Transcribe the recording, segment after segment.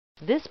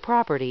This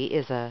property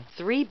is a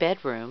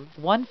 3-bedroom,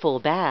 1 full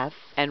bath,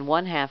 and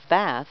 1/2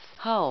 bath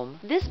home.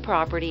 This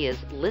property is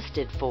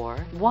listed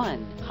for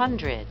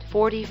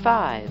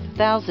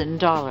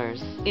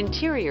 $145,000.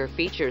 Interior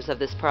features of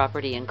this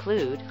property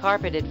include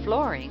carpeted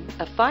flooring,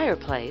 a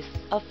fireplace,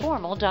 a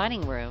formal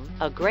dining room,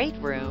 a great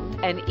room,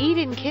 an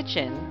eat-in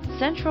kitchen,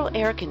 central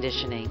air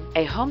conditioning,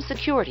 a home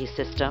security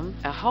system,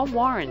 a home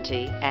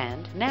warranty,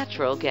 and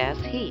natural gas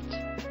heat.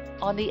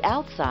 On the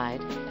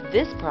outside,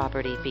 this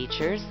property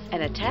features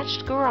an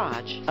attached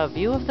garage, a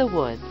view of the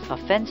woods, a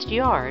fenced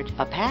yard,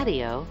 a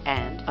patio,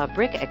 and a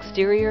brick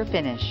exterior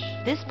finish.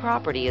 This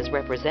property is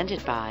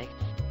represented by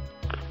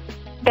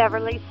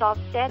Beverly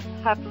Salstead,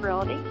 HUFF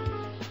Realty.